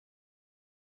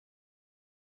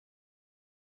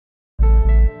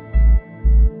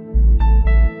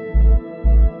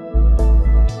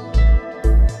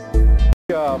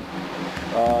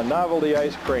Novelty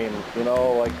ice cream, you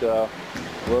know, like the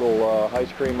little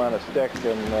ice cream on a stick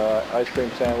and ice cream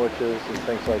sandwiches and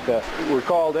things like that. We're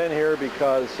called in here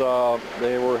because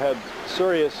they had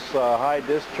serious high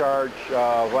discharge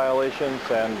violations,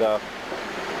 and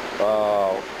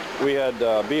we had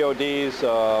BODs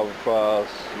of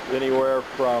anywhere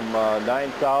from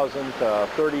 9,000 to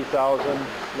 30,000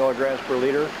 milligrams per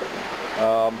liter.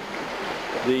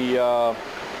 The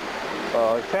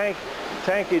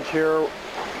tankage here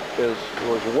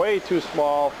was way too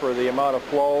small for the amount of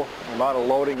flow, the amount of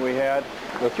loading we had.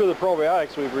 But through the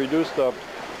probiotics, we've reduced the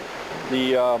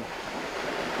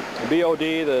BOD,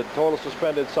 the total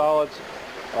suspended solids.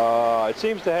 It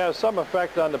seems to have some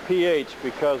effect on the pH,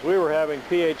 because we were having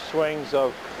pH swings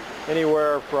of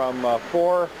anywhere from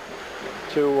 4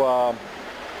 to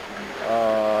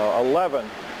 11.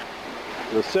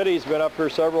 The city's been up here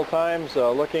several times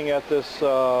looking at this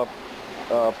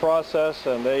process,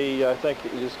 and I think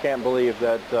you just can't believe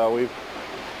that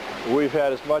we've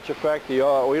had as much effect. We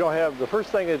don't have, the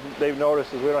first thing that they've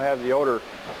noticed is we don't have the odor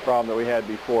problem that we had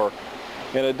before.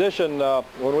 In addition,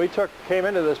 when we came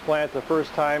into this plant the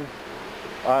first time,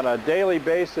 on a daily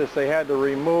basis they had to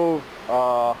remove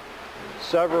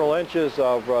several inches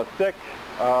of thick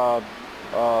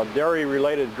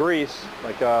dairy-related grease,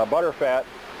 like butter fat,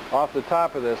 off the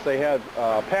top of this. They had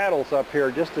paddles up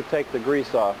here just to take the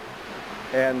grease off.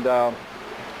 And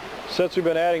since we've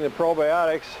been adding the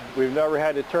probiotics, we've never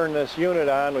had to turn this unit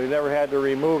on. We've never had to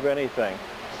remove anything.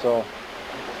 So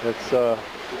it's, I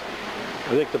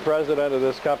think the president of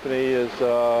this company is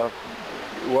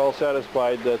well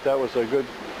satisfied that that was a good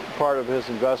part of his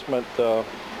investment,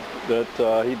 that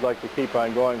he'd like to keep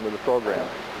on going with the program.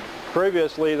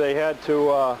 Previously, they had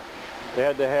to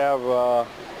have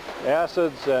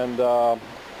acids and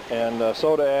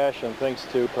soda ash and things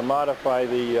to modify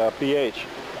the pH.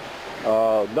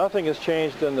 Nothing has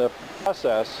changed in the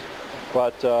process,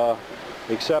 but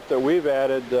except that we've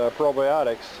added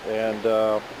probiotics, and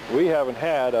we haven't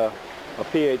had a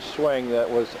pH swing that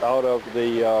was out of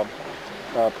the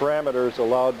parameters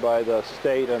allowed by the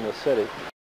state and the city.